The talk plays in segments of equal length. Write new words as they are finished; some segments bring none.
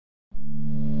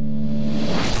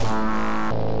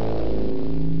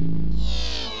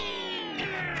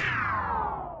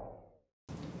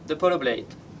the Polo blade,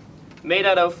 made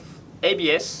out of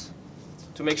ABS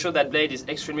to make sure that blade is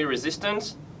extremely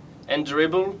resistant and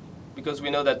durable, because we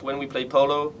know that when we play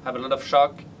polo, have a lot of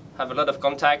shock, have a lot of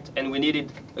contact, and we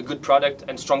needed a good product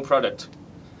and strong product.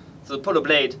 So the Polo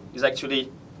blade is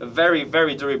actually a very,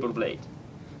 very durable blade.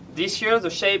 This year the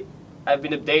shape have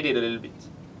been updated a little bit.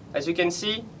 As you can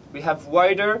see, we have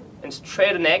wider and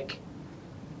straighter neck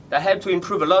that help to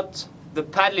improve a lot the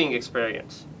paddling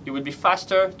experience. It will be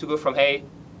faster to go from A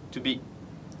to B.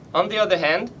 On the other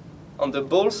hand, on the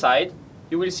ball side,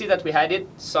 you will see that we added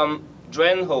some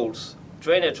drainage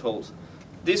holes.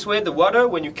 This way the water,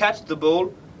 when you catch the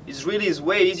ball, is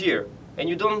way easier, and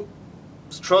you don't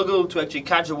struggle to actually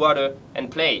catch the water and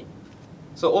play.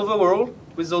 So overall,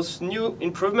 with those new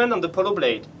improvements on the Polo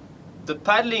blade, the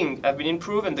paddling have been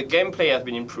improved and the gameplay have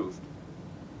been improved.